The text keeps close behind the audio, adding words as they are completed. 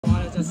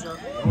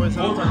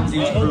4 rounds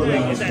each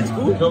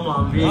crew. Come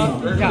on, V.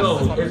 Let's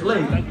go. It's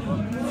late.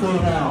 4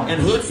 rounds.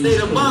 And Hoodz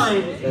state of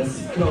mind. Let's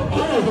go.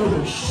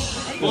 Oh.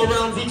 4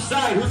 rounds each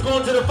side. Who's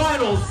going to the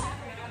finals?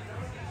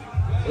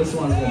 This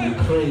one's gonna be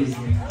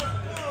crazy.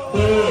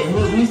 Wait,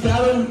 who's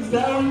got him? Who's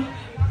got him?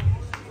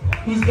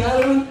 Who's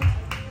got him?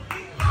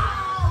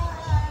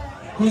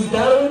 Who's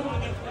got him?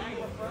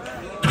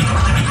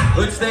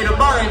 Hoodz state of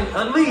mind.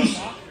 Unleash.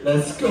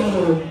 Let's go.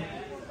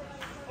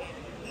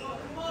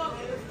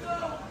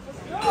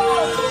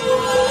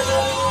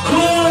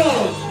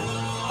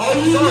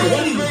 Sorry,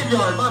 Hoodz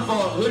Graveyard, my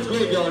fault. Hoodz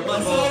Graveyard, my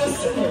fault.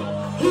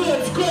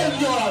 Hoodz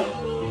Graveyard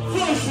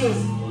versus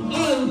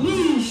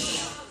Unleash.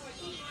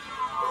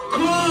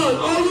 Crowd,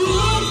 are you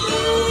ready?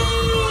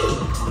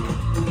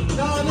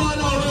 No,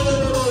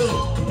 wait.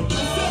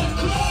 I said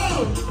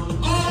crowd,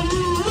 are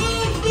you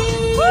ready?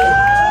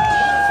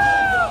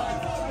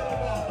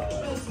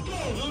 Let's go.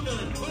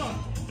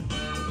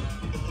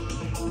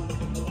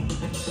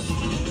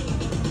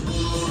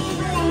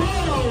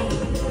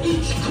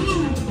 Each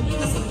crew.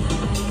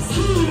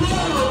 2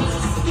 rounds,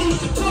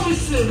 each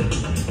person.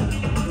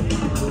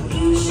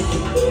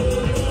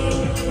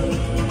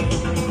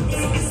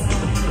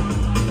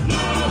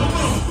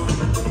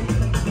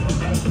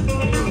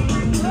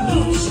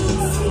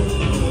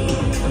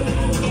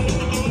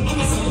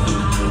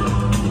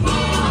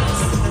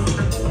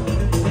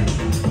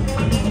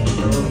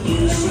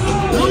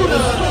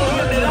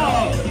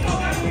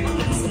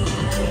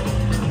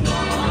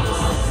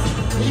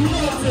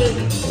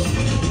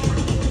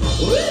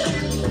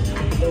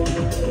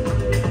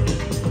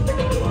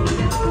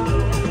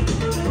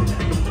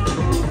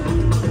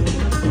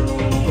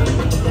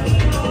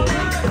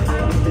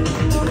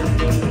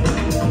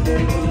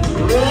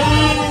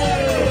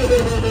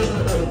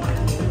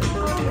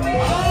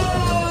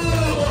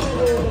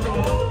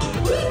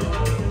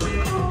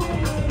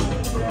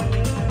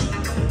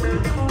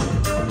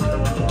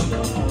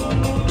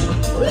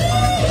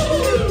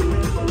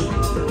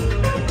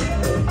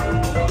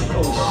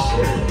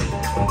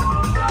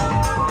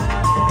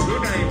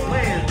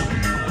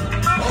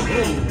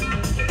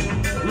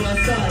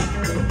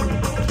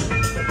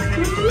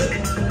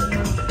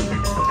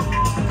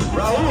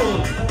 Rahul.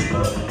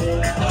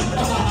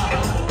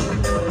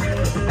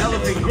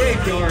 Elephant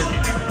Graveyard.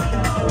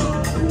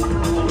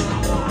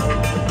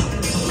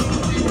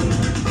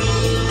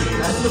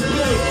 That's the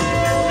play.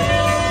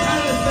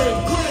 Elephant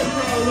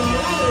Graveyard,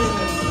 Rahul.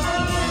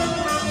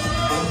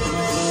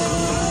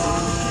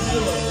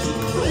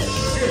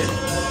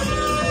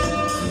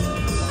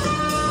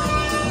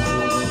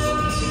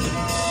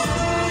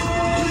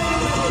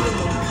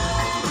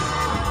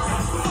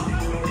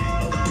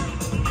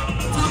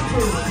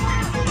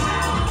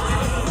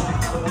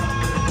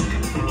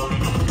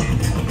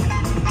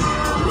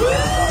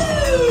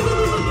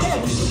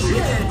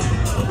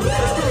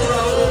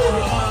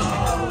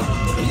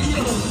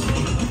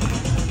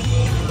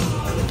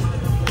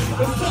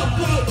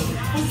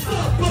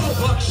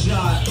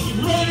 Buckshot.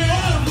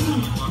 Rainier.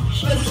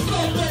 Let's go,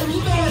 baby. You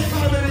know what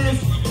time it is.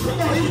 Come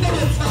on, you know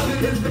what time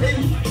it is,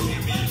 baby.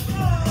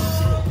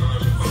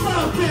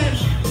 South Bend,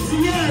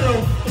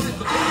 Seattle.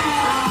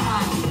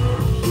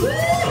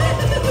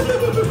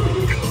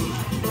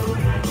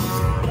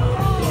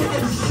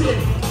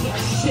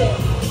 Shit.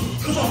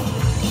 Come on.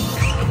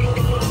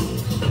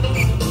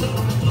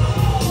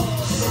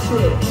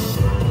 Shit.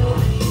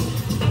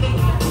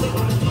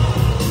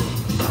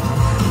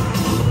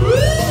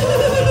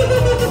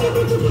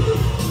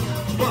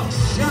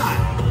 Buckshot.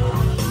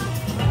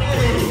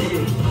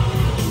 Hey.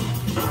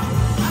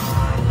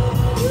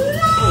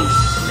 Oh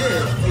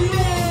shit.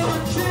 Yeah,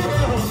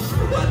 chill.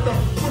 What the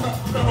fuck?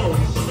 No.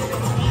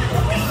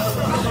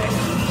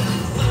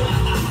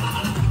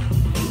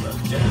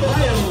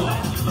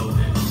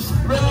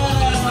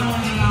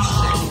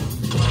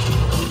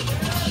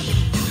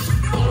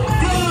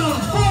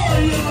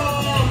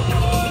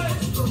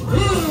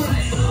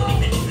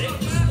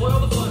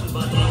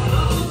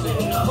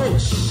 Oh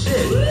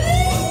shit.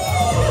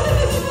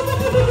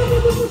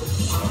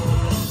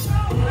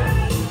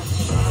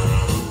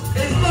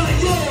 It's not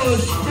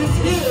yours, it's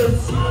his.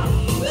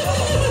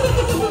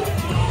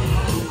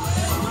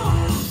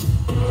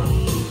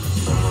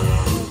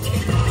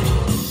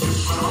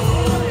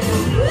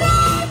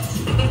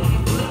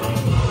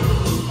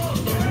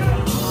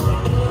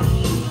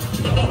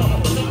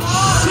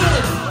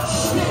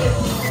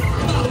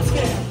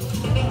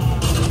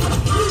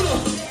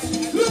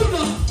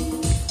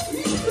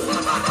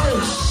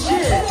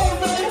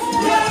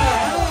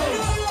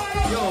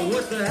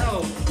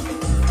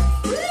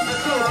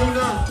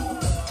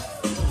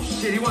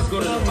 Shit, he wants to go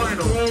to the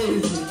final. Oh,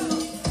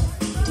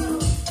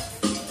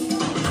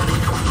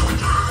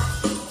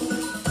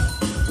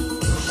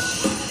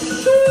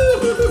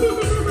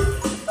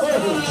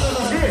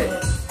 shit.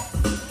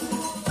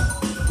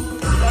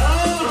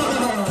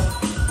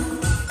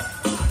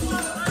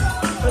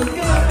 Let's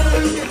go,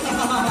 baby.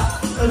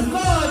 Let's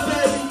go,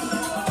 baby.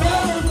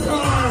 Battle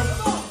time.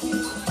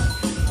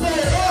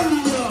 Bay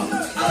Area.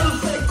 I would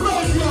say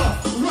Graveyard.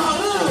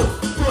 Rahul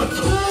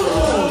Vital.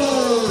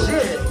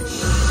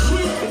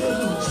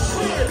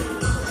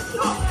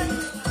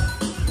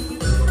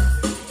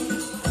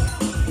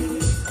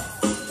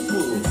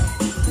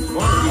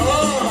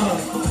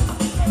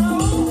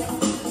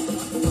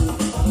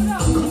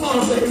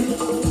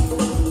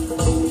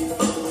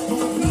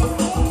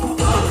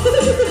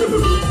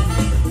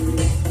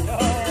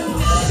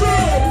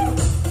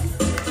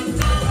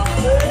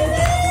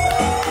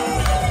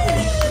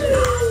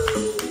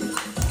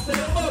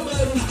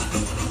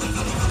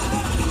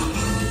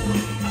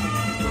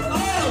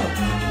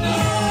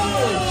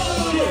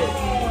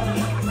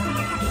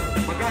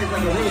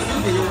 like a real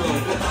superhero.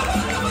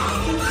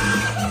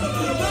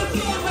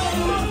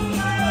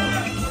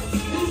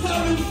 He's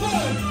having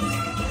fun.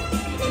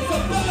 It's a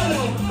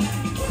battle.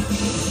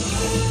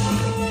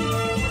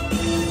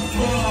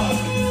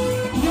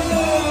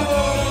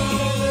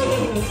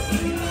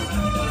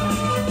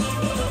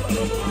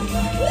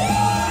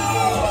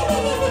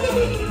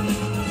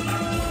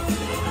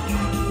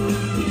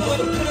 He's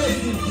going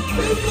crazy!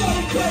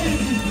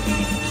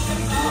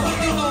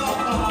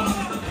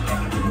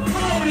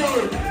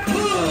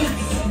 Hoodz!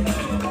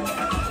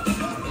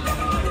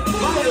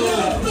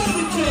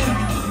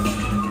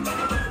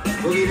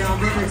 Boogie down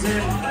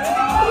Bridgerton.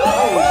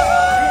 Oh,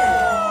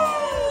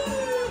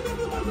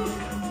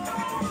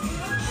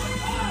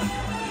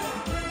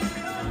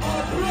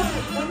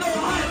 no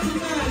hockey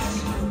match!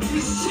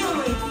 He's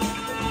chilling!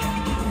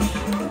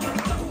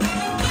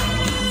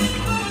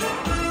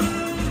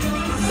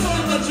 So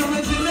much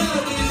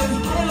originality in his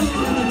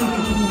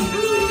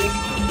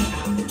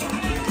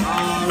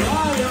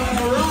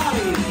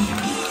alright.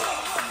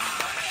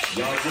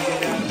 Y'all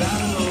taking that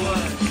battle or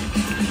what?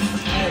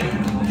 Hey,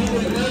 you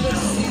will never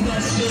see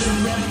that shit in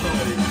Rambo.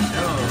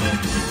 No.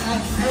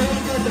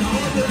 Everyone got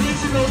the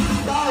original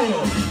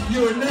style. You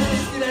will never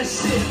see that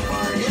shit.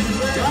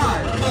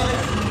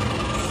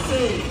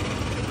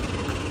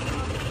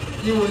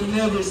 You will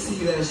never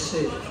see that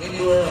shit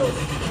anywhere else.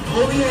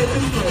 Only at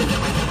this place.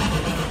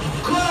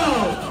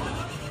 Crowd!